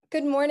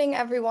Good morning,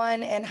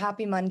 everyone, and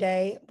happy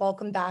Monday.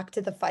 Welcome back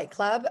to the Fight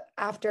Club.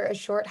 After a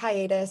short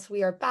hiatus,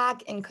 we are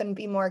back and couldn't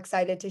be more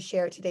excited to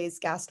share today's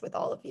guest with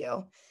all of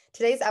you.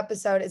 Today's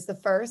episode is the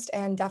first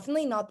and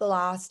definitely not the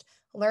last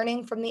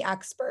Learning from the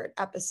Expert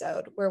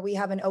episode, where we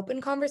have an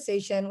open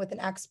conversation with an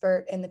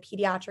expert in the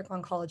pediatric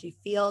oncology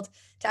field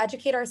to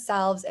educate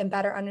ourselves and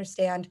better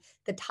understand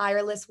the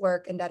tireless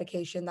work and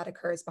dedication that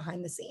occurs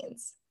behind the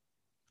scenes.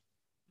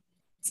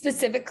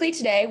 Specifically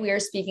today, we are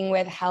speaking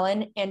with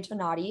Helen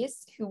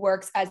Antonadis, who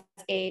works as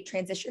a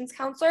transitions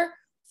counselor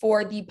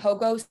for the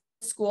POGO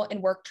School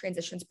and Work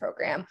Transitions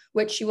Program,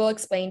 which she will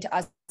explain to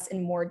us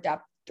in more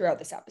depth throughout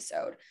this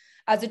episode.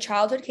 As a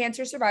childhood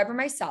cancer survivor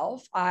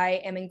myself,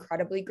 I am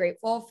incredibly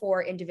grateful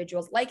for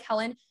individuals like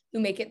Helen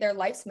who make it their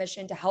life's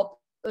mission to help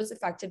those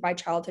affected by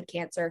childhood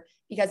cancer,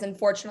 because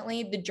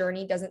unfortunately, the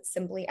journey doesn't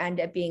simply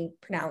end at being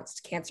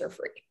pronounced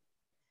cancer-free.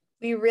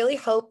 We really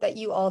hope that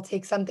you all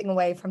take something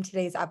away from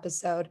today's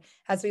episode,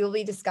 as we will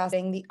be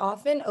discussing the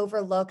often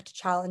overlooked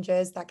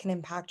challenges that can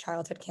impact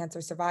childhood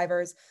cancer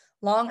survivors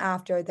long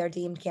after they're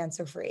deemed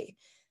cancer-free.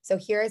 So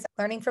here is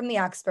Learning from the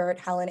Expert,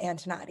 Helen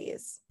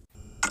Antonadis.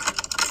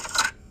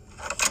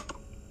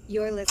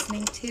 You're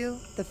listening to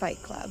The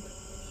Fight Club.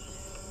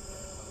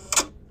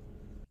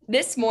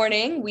 This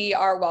morning, we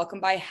are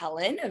welcomed by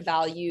Helen, a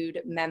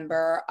valued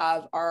member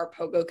of our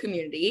POGO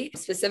community.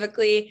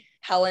 Specifically,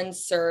 Helen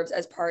serves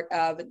as part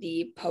of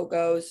the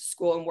POGO's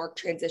School and Work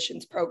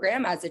Transitions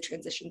Program as a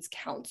transitions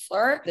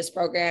counselor. This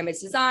program is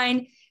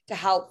designed to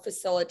help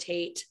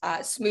facilitate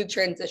smooth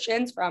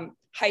transitions from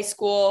high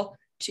school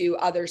to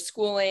other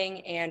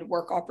schooling and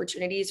work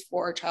opportunities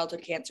for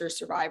childhood cancer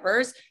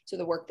survivors. So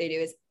the work they do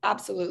is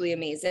absolutely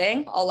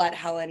amazing. I'll let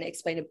Helen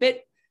explain a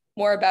bit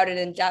more about it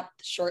in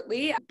depth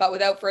shortly. But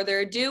without further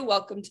ado,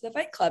 welcome to the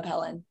Fight Club,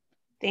 Helen.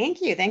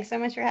 Thank you. Thanks so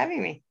much for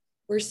having me.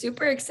 We're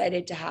super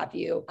excited to have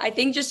you. I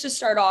think just to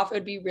start off, it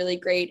would be really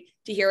great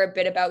to hear a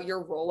bit about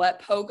your role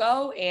at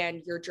POGO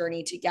and your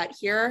journey to get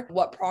here.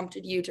 What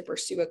prompted you to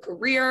pursue a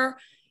career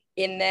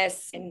in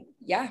this? And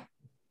yeah,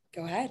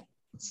 go ahead.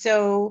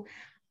 So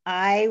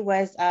I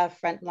was a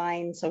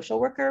frontline social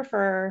worker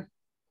for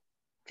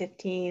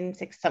 15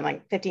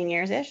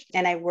 years-ish.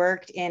 And I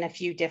worked in a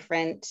few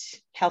different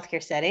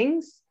healthcare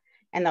settings.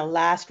 And the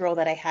last role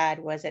that I had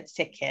was at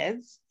Sick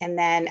Kids. And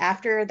then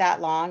after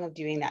that long of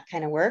doing that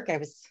kind of work, I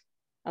was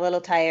a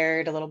little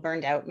tired, a little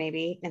burned out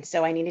maybe. And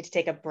so I needed to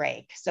take a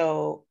break.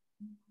 So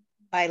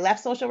I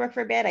left social work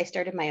for a bit. I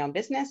started my own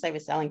business. I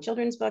was selling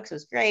children's books. It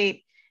was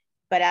great.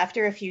 But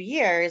after a few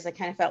years, I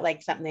kind of felt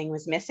like something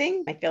was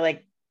missing. I feel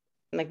like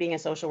being a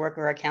social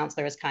worker or a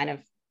counselor is kind of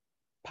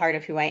part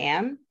of who I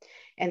am.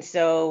 And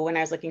so when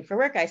I was looking for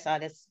work, I saw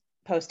this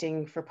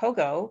posting for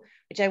POGO,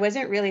 which I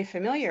wasn't really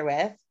familiar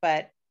with,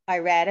 but I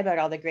read about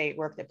all the great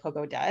work that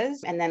POGO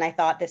does. And then I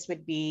thought this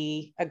would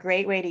be a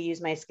great way to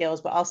use my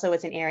skills, but also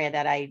it's an area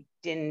that I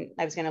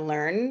was going to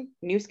learn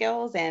new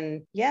skills.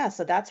 And yeah,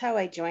 so that's how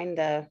I joined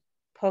the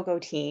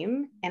POGO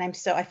team. And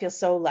I feel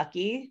so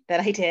lucky that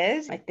I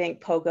did. I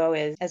think POGO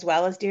is, as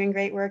well as doing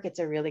great work, it's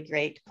a really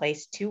great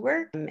place to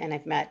work. And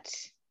I've met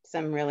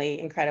some really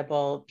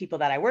incredible people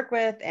that I work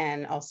with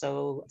and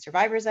also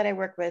survivors that I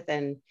work with.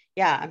 And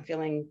yeah, I'm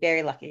feeling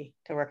very lucky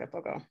to work at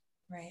POGO.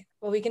 Right.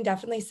 Well, we can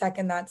definitely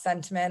second that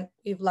sentiment.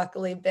 We've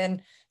luckily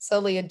been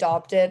slowly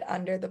adopted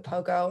under the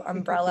POGO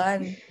umbrella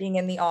and being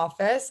in the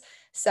office.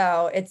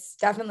 So it's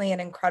definitely an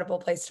incredible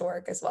place to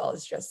work, as well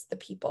as just the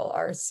people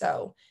are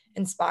so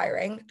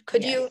inspiring.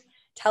 Could you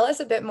tell us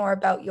a bit more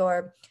about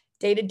your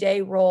day-to-day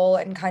role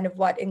and kind of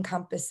what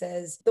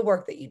encompasses the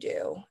work that you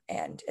do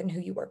and who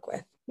you work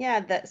with?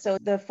 Yeah, so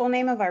the full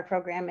name of our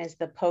program is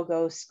the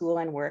POGO School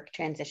and Work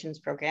Transitions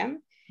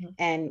Program. Mm-hmm.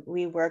 And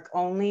we work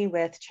only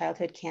with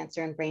childhood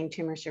cancer and brain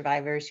tumor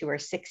survivors who are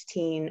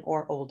 16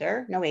 or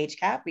older, no age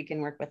cap. We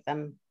can work with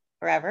them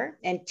forever.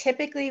 And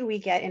typically we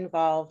get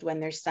involved when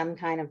there's some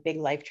kind of big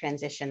life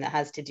transition that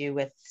has to do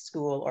with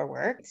school or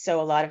work.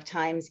 So a lot of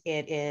times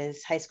it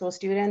is high school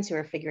students who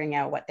are figuring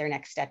out what their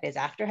next step is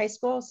after high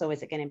school. So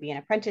is it going to be an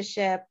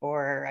apprenticeship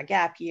or a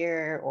gap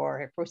year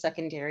or a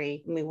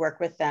post-secondary? And we work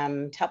with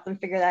them to help them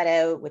figure that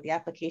out with the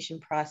application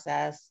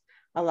process.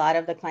 A lot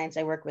of the clients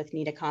I work with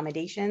need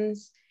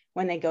accommodations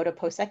when they go to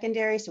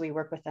post-secondary. So we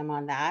work with them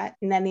on that.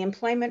 And then the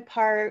employment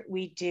part,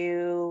 we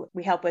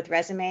help with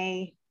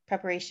resume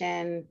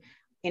preparation,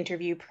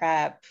 interview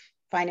prep,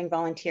 finding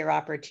volunteer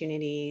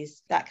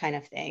opportunities, that kind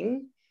of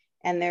thing.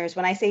 And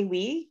when I say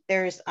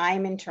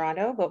I'm in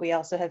Toronto, but we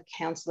also have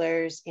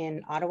counselors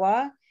in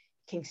Ottawa,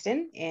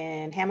 Kingston,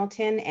 in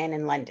Hamilton, and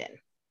in London.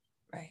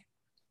 Right.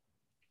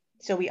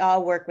 So we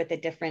all work with the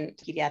different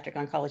pediatric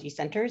oncology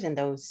centers in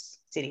those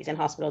cities and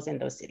hospitals in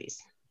those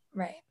cities.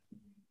 Right.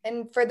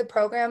 And for the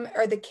program,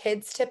 are the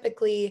kids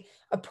typically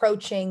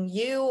approaching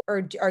you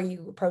or are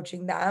you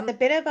approaching them? A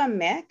bit of a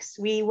mix.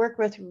 We work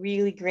with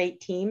really great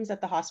teams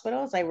at the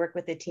hospitals. I work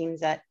with the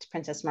teams at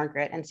Princess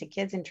Margaret and Sick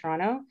Kids in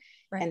Toronto.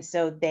 Right. And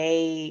so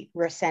they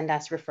send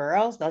us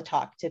referrals. They'll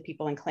talk to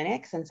people in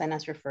clinics and send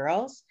us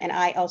referrals. And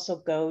I also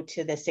go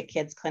to the Sick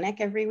Kids clinic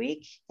every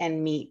week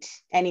and meet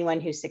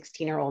anyone who's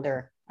 16 or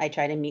older I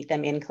try to meet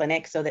them in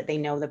clinic so that they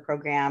know the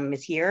program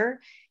is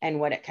here and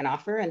what it can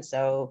offer. And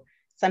so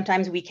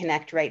sometimes we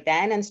connect right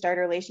then and start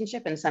a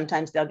relationship, and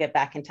sometimes they'll get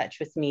back in touch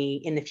with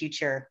me in the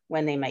future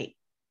when they might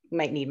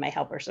need my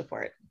help or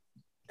support.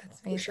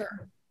 That's amazing. For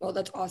sure. Well,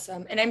 that's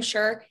awesome. And I'm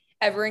sure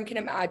everyone can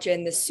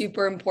imagine this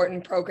super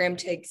important program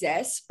to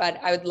exist, but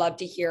I would love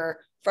to hear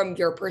from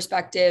your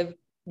perspective,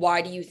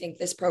 why do you think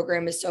this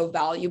program is so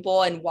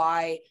valuable, and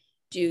why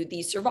do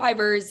these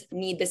survivors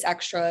need this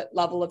extra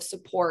level of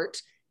support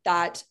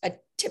that a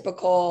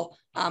typical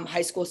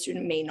high school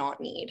student may not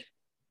need?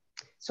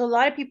 So a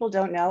lot of people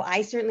don't know.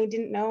 I certainly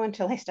didn't know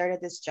until I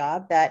started this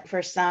job that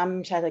for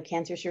some childhood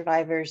cancer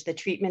survivors, the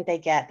treatment they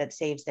get that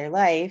saves their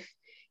life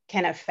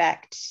can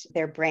affect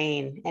their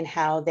brain and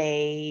how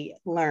they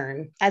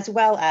learn, as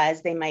well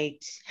as they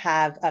might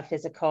have a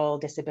physical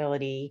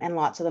disability. And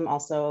lots of them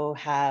also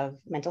have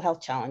mental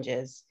health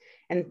challenges.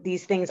 And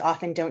these things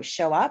often don't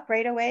show up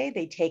right away.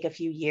 They take a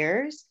few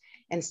years.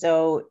 And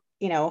so,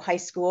 high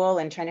school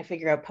and trying to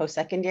figure out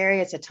post-secondary,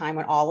 it's a time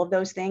when all of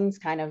those things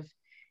kind of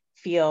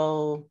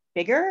feel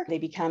bigger. They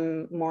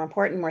become more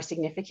important, more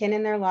significant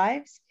in their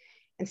lives.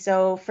 And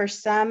so for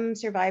some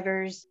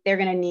survivors, they're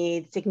going to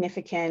need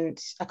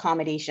significant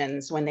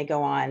accommodations when they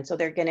go on. So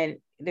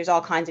there's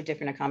all kinds of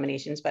different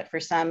accommodations, but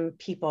for some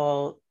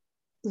people,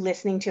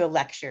 listening to a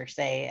lecture,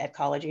 say at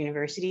college or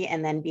university,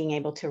 and then being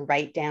able to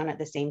write down at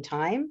the same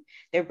time,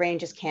 their brain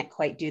just can't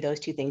quite do those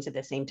two things at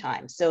the same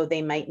time. So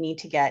they might need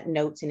to get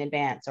notes in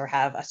advance or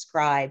have a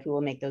scribe who will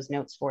make those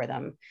notes for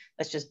them.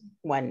 That's just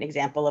one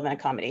example of an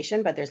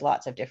accommodation, but there's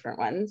lots of different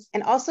ones.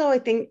 And also, I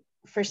think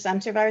for some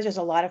survivors, there's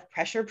a lot of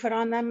pressure put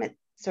on them. It's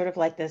sort of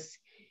like this,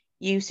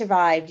 you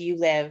survived, you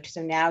lived,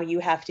 so now you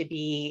have to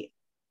be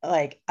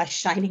like a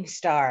shining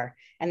star,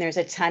 and there's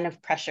a ton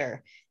of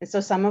pressure. And so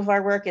some of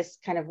our work is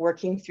kind of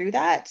working through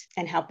that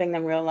and helping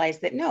them realize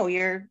that no,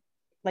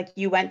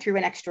 you went through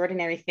an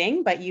extraordinary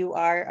thing, but you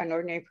are an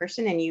ordinary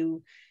person, and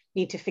you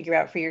need to figure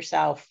out for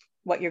yourself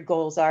what your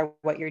goals are,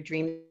 what your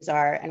dreams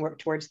are, and work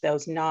towards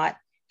those, not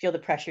feel the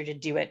pressure to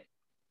do it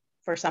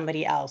for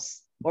somebody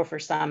else or for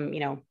some,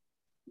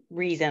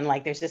 reason,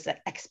 like there's this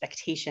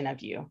expectation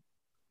of you.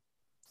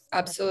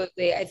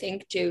 Absolutely. I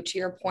think too, to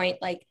your point,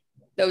 like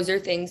those are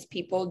things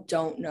people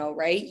don't know,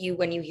 right?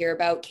 When you hear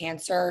about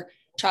cancer,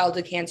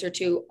 childhood cancer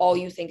too, all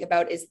you think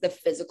about is the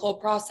physical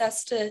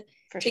process to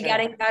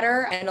getting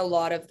better. And a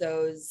lot of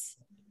those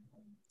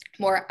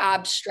more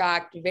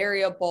abstract,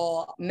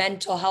 variable,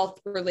 mental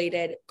health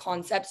related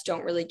concepts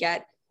don't really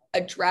get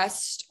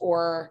addressed,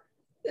 or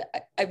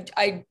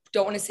I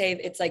don't want to say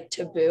it's like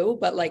taboo,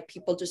 but like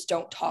people just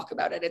don't talk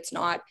about it. It's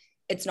not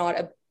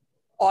a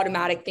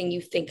automatic thing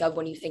you think of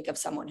when you think of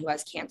someone who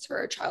has cancer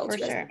or a child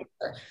who has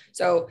cancer.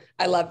 So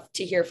I love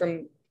to hear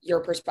from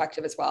your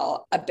perspective as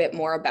well, a bit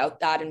more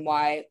about that and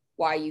why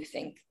you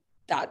think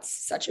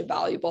that's such a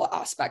valuable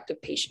aspect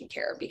of patient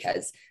care,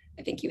 because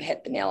I think you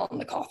hit the nail on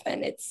the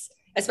coffin. It's,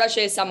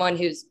 especially as someone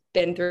who's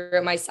been through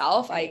it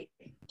myself, I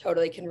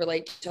totally can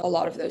relate to a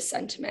lot of those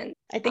sentiments.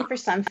 I think for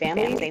some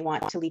families, they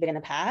want to leave it in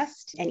the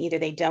past, and either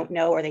they don't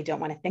know or they don't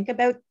want to think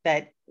about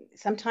that.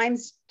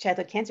 Sometimes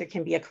childhood cancer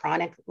can be a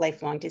chronic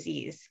lifelong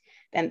disease,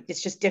 and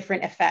it's just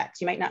different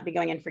effects. You might not be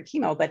going in for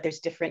chemo, but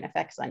there's different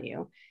effects on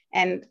you.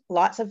 And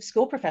lots of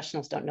school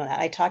professionals don't know that.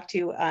 I talked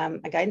to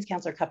a guidance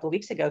counselor a couple of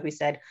weeks ago who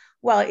said,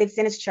 well, it's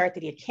in his chart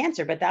that he had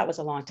cancer, but that was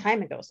a long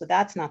time ago. So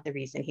that's not the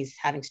reason he's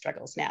having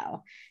struggles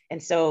now.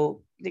 And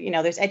so,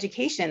 there's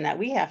education that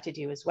we have to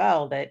do as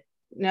well, that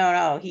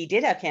no, he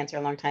did have cancer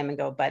a long time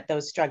ago, but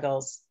those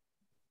struggles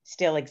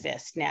still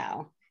exist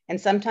now. And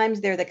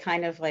sometimes they're the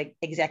kind of like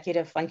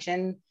executive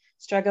function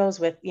struggles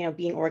with,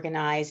 being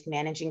organized,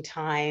 managing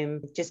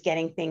time, just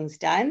getting things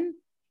done.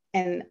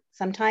 And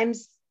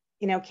sometimes,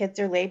 kids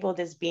are labeled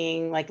as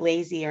being like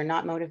lazy or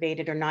not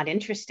motivated or not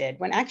interested,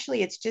 when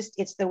actually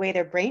it's the way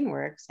their brain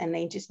works, and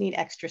they just need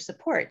extra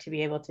support to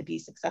be able to be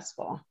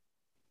successful.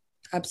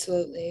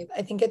 Absolutely.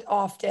 I think it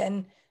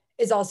often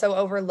is also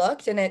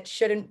overlooked, and it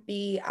shouldn't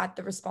be at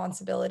the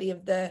responsibility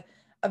of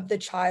the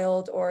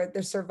child or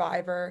the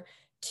survivor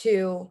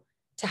to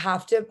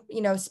have to,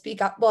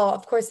 speak up. Well,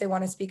 of course they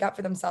want to speak up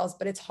for themselves,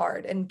 but it's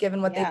hard. And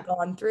given what they've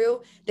gone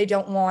through, they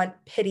don't want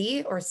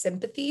pity or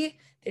sympathy.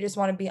 They just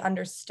want to be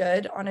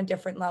understood on a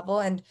different level.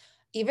 And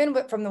even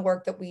from the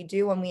work that we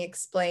do, when we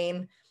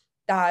explain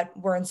that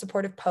we're in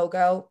support of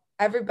POGO,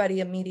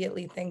 everybody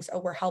immediately thinks, oh,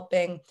 we're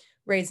helping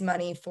raise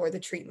money for the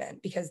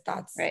treatment, because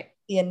that's right.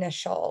 The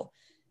initial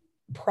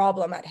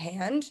problem at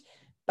hand.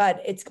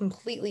 But it's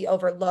completely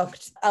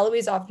overlooked.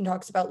 Eloise often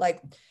talks about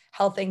like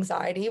health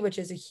anxiety, which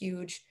is a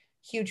huge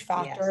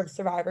factor of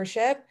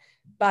survivorship.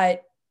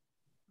 But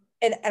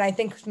and I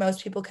think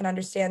most people can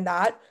understand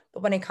that.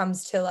 But when it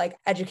comes to like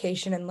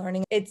education and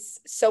learning, it's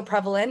so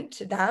prevalent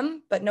to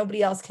them, but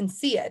nobody else can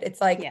see it.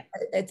 It's like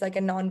it's like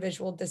a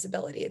non-visual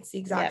disability. It's the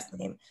exact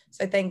same.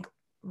 So I think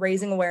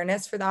raising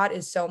awareness for that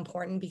is so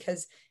important,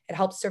 because it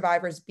helps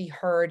survivors be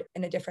heard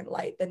in a different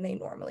light than they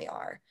normally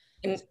are.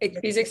 And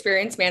these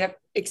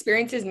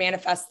experiences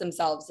manifest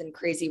themselves in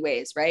crazy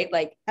ways, right?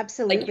 Like,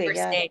 absolutely, like you were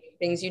saying,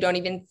 things you don't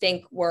even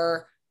think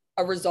were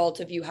a result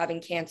of you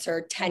having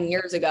cancer 10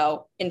 years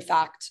ago, in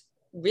fact,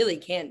 really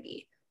can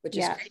be, which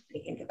is crazy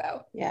to think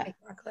about. Yeah,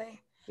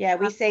 exactly. Yeah,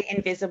 we say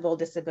invisible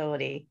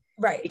disability.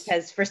 Right.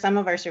 Because for some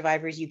of our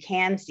survivors, you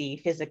can see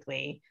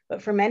physically,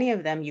 but for many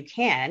of them, you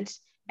can't.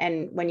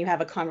 And when you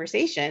have a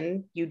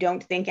conversation, you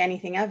don't think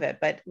anything of it,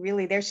 but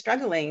really they're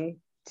struggling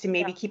to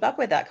maybe keep up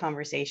with that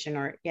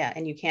conversation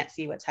and you can't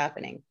see what's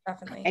happening.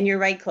 Definitely. And you're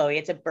right, Chloe,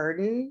 it's a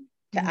burden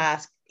to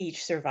ask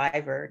each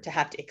survivor to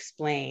have to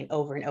explain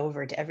over and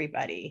over to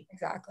everybody.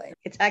 Exactly.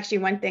 It's actually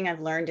one thing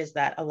I've learned is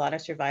that a lot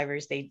of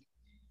survivors, they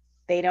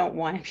don't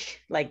want to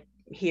like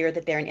hear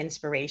that they're an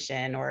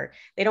inspiration, or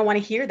they don't want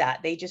to hear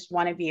that. They just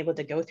want to be able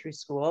to go through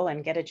school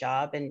and get a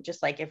job and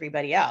just like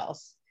everybody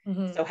else.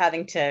 So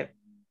having to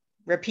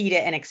repeat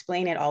it and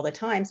explain it all the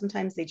time,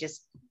 sometimes they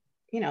just,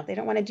 they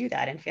don't want to do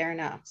that, and fair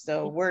enough.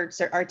 So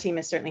our team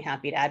is certainly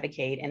happy to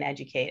advocate and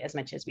educate as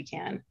much as we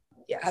can.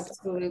 Yes,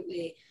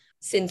 absolutely.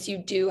 Since you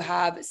do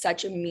have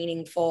such a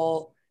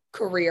meaningful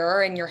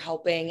career and you're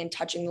helping and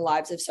touching the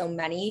lives of so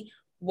many,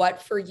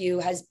 what for you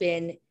has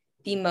been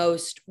the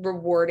most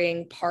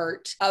rewarding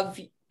part of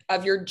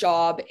your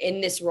job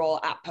in this role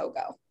at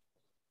Pogo?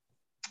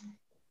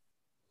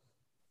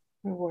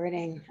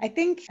 Rewarding.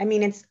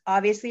 It's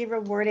obviously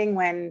rewarding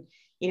when,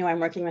 I'm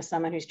working with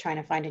someone who's trying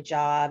to find a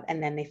job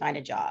and then they find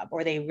a job,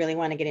 or they really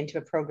want to get into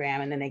a program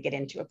and then they get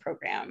into a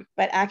program.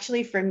 But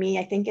actually for me,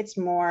 I think it's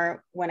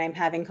more when I'm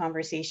having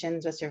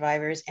conversations with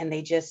survivors and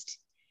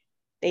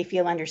they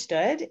feel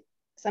understood,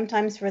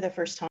 sometimes for the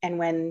first time. And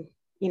when,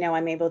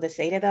 I'm able to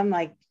say to them,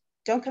 like,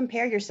 don't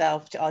compare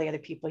yourself to all the other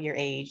people your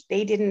age.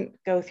 They didn't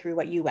go through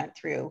what you went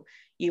through.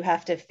 You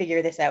have to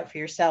figure this out for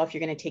yourself.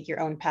 You're going to take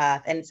your own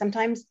path. And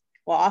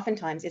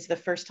oftentimes it's the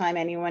first time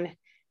anyone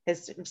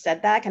has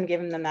said that, can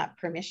give them that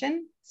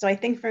permission. So I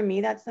think for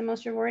me, that's the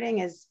most rewarding,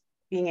 is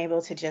being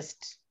able to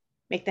just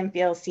make them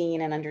feel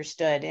seen and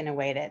understood in a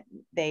way that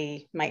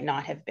they might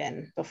not have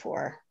been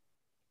before.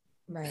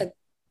 Right.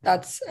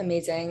 That's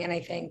amazing. And I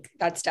think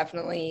that's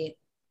definitely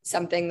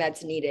something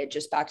that's needed,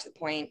 just back to the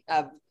point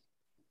of,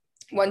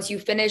 once you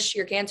finish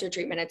your cancer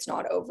treatment, it's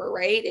not over,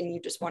 right? And you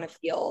just want to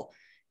feel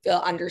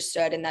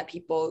understood, and that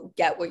people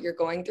get what you're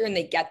going through, and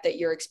they get that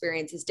your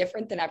experience is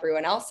different than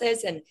everyone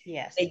else's. And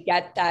they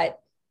get that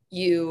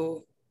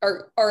you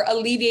or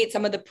alleviate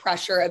some of the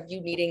pressure of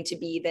you needing to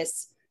be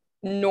this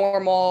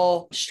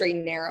normal, straight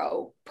and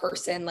narrow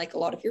person, like a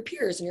lot of your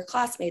peers and your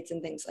classmates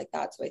and things like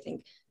that. So I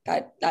think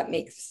that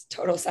makes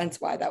total sense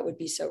why that would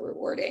be so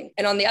rewarding.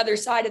 And on the other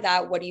side of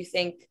that, what do you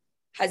think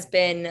has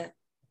been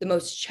the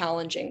most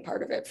challenging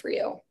part of it for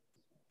you?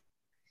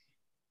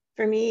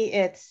 For me,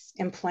 it's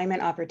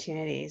employment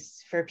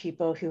opportunities for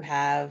people who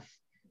have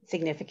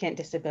significant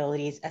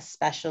disabilities,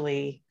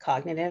 especially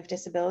cognitive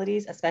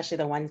disabilities, especially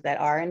the ones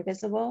that are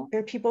invisible. There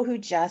are people who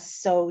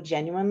just so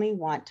genuinely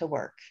want to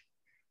work.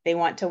 They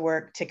want to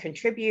work to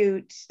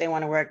contribute. They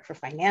want to work for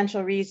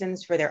financial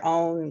reasons, for their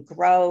own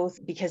growth,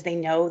 because they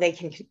know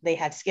they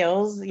have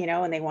skills,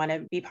 and they want to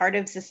be part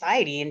of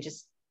society and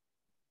just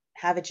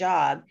have a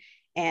job.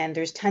 And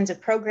there's tons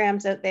of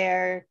programs out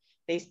there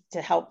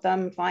to help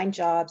them find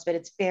jobs, but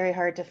it's very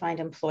hard to find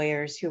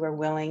employers who are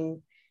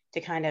willing to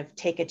kind of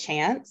take a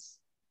chance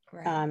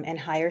and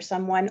hire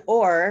someone,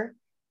 or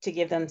to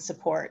give them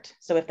support.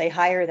 So if they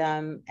hire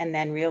them and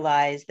then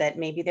realize that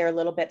maybe they're a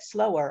little bit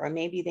slower, or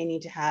maybe they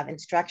need to have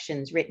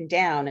instructions written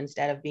down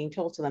instead of being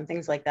told to them,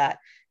 things like that.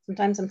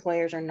 Sometimes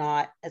employers are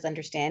not as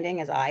understanding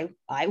as I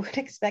would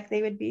expect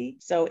they would be.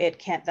 So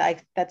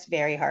that's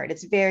very hard.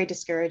 It's very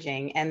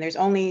discouraging. And there's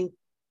only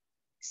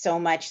so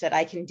much that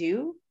I can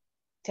do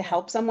to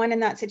help someone in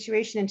that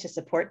situation and to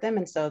support them.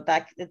 And so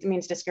that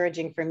means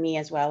discouraging for me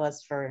as well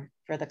as for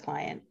the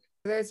client.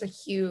 There's a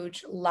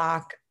huge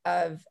lack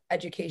of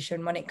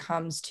education when it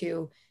comes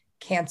to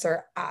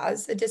cancer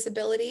as a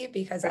disability,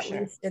 because at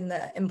least in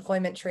the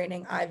employment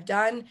training I've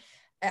done,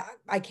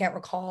 I can't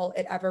recall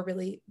it ever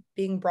really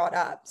being brought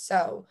up.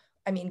 So,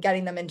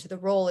 getting them into the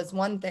role is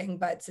one thing,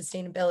 but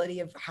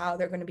sustainability of how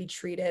they're going to be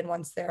treated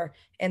once they're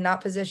in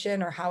that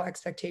position, or how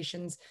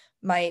expectations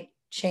might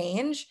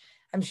change,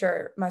 I'm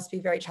sure must be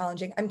very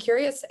challenging. I'm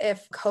curious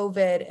if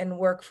COVID and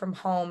work from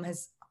home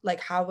has,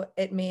 how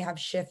it may have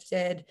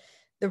shifted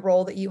the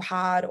role that you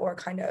had, or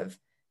kind of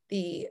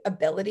the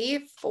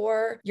ability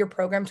for your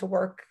program to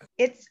work.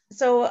 It's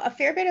so a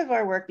fair bit of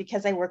our work,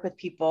 because I work with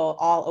people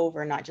all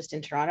over, not just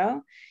in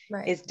Toronto,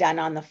 is done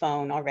on the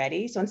phone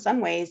already. So in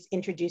some ways,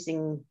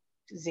 introducing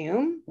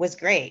Zoom was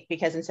great,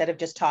 because instead of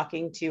just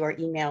talking to or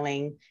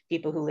emailing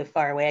people who live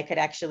far away, I could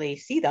actually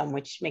see them,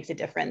 which makes a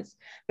difference.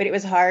 But it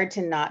was hard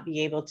to not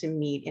be able to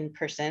meet in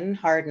person,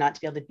 hard not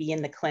to be able to be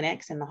in the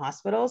clinics and the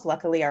hospitals.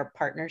 Luckily, our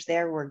partners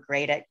there were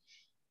great at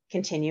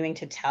continuing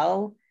to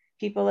tell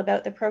people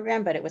about the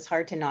program, but it was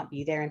hard to not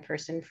be there in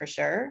person for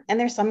sure. And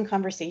there's some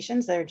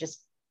conversations that are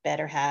just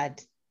better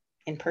had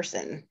in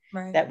person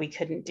that we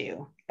couldn't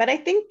do. But I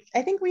think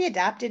we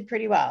adapted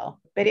pretty well.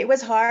 But it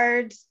was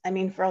hard.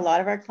 For a lot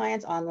of our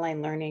clients,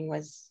 online learning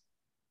was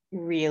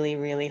really,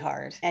 really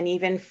hard. And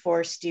even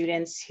for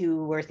students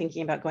who were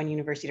thinking about going to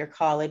university or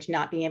college,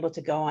 not being able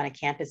to go on a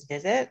campus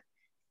visit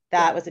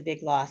that was a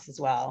big loss as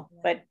well.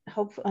 But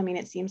hopefully, I mean,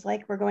 it seems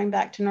like we're going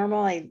back to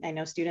normal. I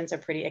know students are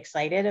pretty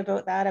excited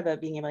about that,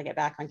 about being able to get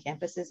back on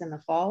campuses in the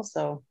fall.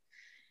 So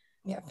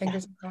yeah,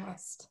 fingers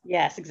crossed.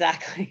 Yes,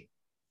 exactly.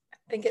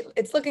 I think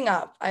it's looking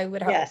up. I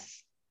would hope.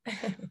 Yes.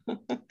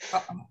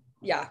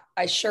 Yeah,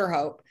 I sure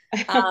hope.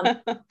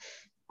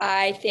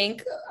 I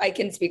think I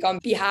can speak on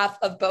behalf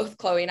of both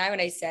Chloe and I when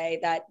I say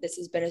that this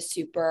has been a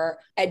super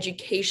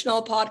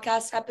educational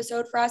podcast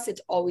episode for us.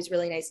 It's always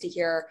really nice to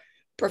hear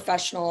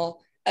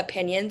professional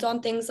opinions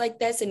on things like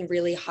this and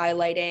really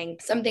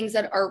highlighting some things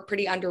that are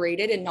pretty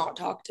underrated and not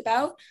talked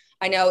about.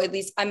 I know at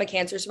least I'm a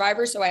cancer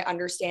survivor, so I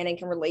understand and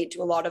can relate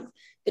to a lot of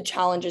the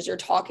challenges you're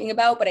talking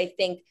about, but I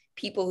think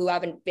people who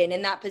haven't been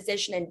in that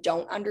position and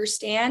don't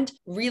understand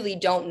really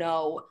don't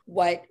know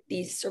what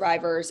these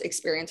survivors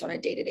experience on a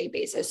day-to-day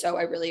basis. So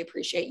I really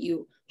appreciate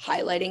you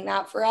highlighting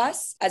that for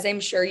us. As I'm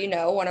sure you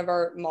know, one of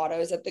our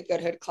mottos at the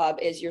Good Hood Club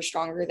is "You're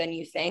stronger than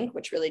you think,"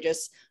 which really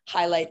just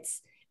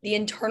highlights the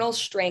internal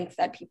strength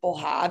that people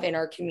have in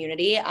our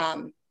community,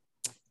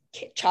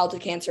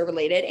 childhood cancer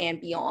related and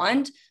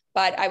beyond.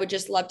 But I would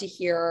just love to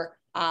hear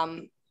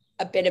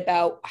a bit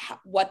about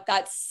what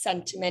that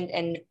sentiment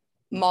and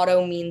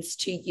motto means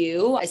to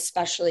you,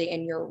 especially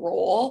in your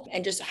role,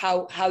 and just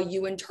how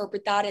you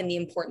interpret that and the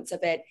importance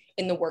of it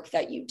in the work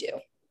that you do.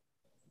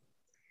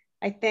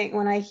 I think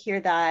when I hear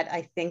that,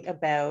 I think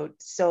about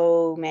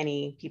so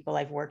many people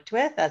I've worked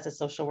with as a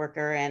social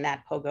worker and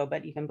at POGO,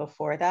 but even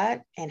before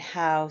that, and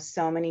how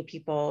so many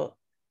people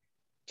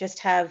just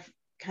have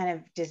kind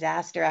of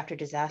disaster after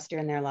disaster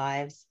in their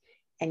lives.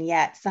 And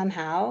yet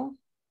somehow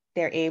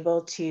they're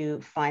able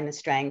to find the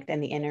strength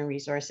and the inner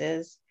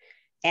resources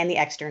and the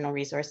external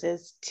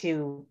resources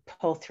to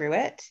pull through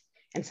it.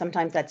 And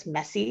sometimes that's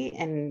messy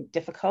and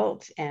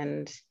difficult,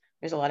 and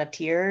there's a lot of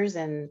tears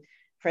and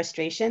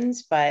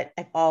frustrations, but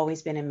I've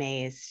always been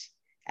amazed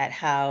at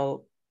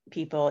how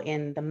people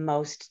in the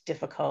most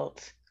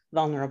difficult,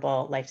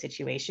 vulnerable life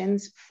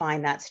situations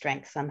find that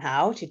strength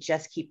somehow to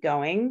just keep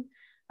going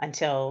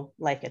until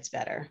life gets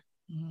better.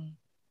 Mm-hmm.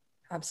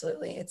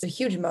 Absolutely. It's a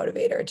huge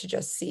motivator to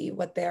just see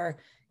what they're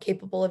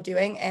capable of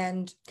doing.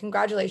 And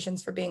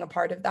congratulations for being a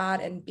part of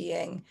that and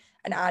being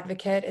an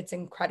advocate. It's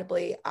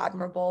incredibly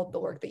admirable,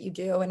 the work that you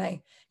do. And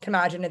I can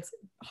imagine it's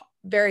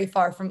very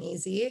far from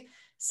easy.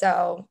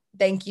 So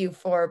thank you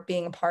for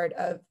being a part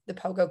of the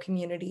POGO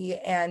community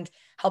and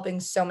helping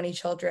so many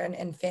children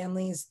and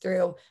families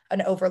through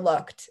an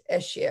overlooked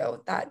issue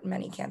that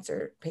many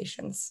cancer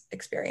patients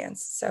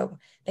experience. So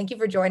thank you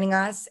for joining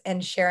us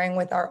and sharing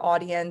with our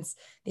audience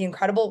the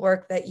incredible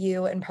work that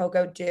you and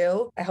POGO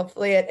do.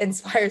 Hopefully it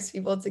inspires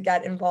people to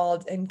get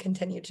involved and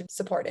continue to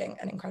supporting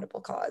an incredible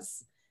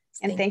cause.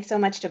 So and thanks so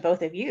much to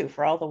both of you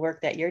for all the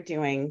work that you're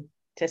doing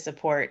to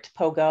support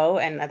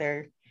POGO and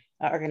other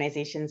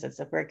organizations that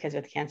support kids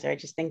with cancer. I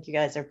just think you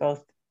guys are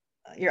both,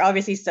 you're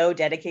obviously so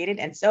dedicated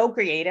and so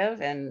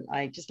creative, and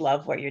I just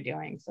love what you're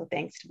doing. So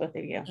thanks to both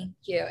of you. Thank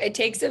you. It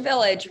takes a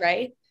village,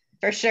 right?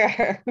 For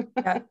sure.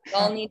 Yeah, we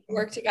all need to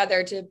work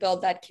together to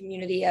build that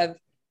community of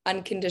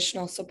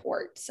unconditional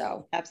support.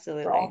 So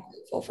absolutely, we're all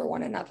grateful for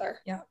one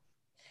another. Yeah.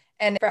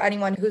 And for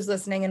anyone who's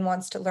listening and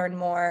wants to learn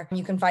more,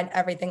 you can find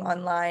everything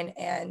online.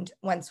 And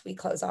once we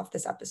close off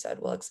this episode,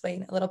 we'll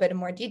explain a little bit in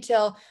more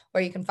detail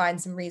where you can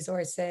find some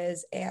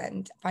resources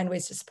and find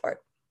ways to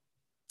support.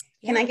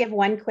 Can I give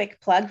one quick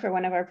plug for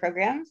one of our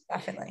programs?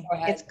 Definitely.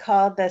 It's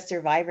called the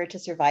Survivor to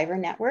Survivor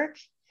Network.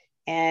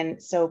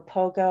 And so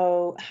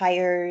POGO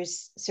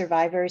hires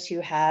survivors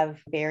who have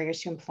barriers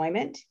to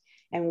employment,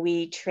 and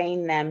we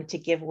train them to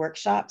give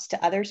workshops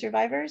to other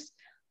survivors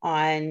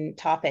on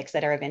topics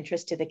that are of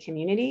interest to the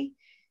community.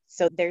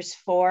 So there's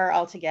 4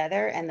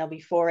 altogether, and there'll be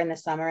 4 in the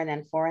summer and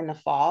then 4 in the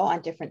fall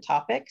on different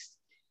topics.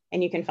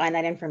 And you can find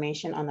that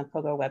information on the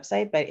POGO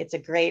website, but it's a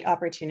great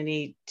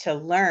opportunity to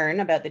learn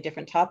about the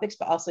different topics,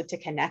 but also to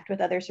connect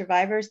with other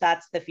survivors.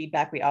 That's the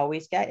feedback we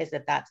always get, is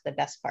that that's the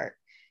best part,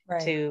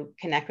 right? To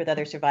connect with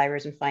other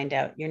survivors and find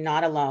out you're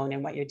not alone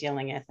in what you're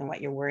dealing with and what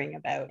you're worrying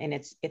about. And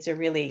it's a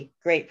really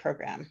great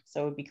program.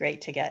 So it would be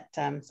great to get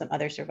some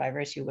other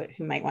survivors who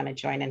might want to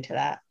join into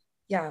that.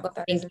 Yeah. Well,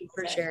 thank you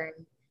for sharing.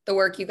 The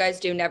work you guys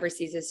do never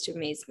ceases to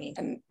amaze me.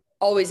 I'm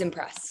always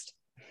impressed.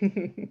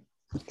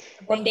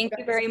 Well, thank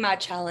you very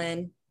much,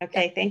 Helen.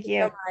 Okay, thank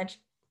you so much.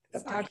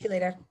 Talk to you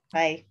later.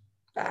 Bye.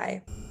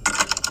 Bye.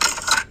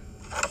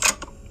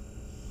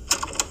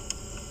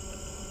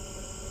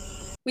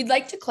 We'd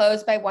like to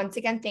close by once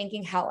again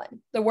thanking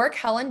Helen. The work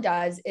Helen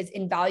does is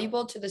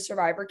invaluable to the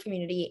survivor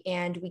community,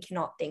 and we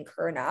cannot thank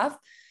her enough.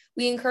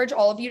 We encourage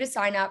all of you to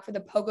sign up for the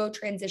POGO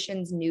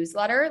Transitions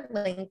newsletter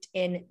linked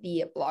in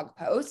the blog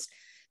post.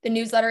 The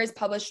newsletter is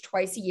published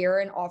twice a year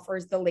and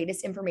offers the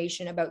latest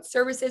information about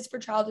services for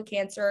childhood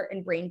cancer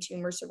and brain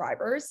tumor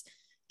survivors,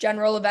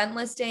 general event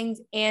listings,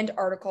 and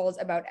articles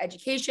about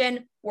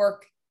education,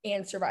 work,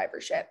 and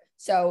survivorship.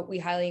 So we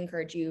highly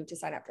encourage you to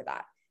sign up for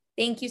that.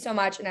 Thank you so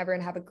much, and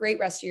everyone have a great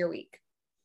rest of your week.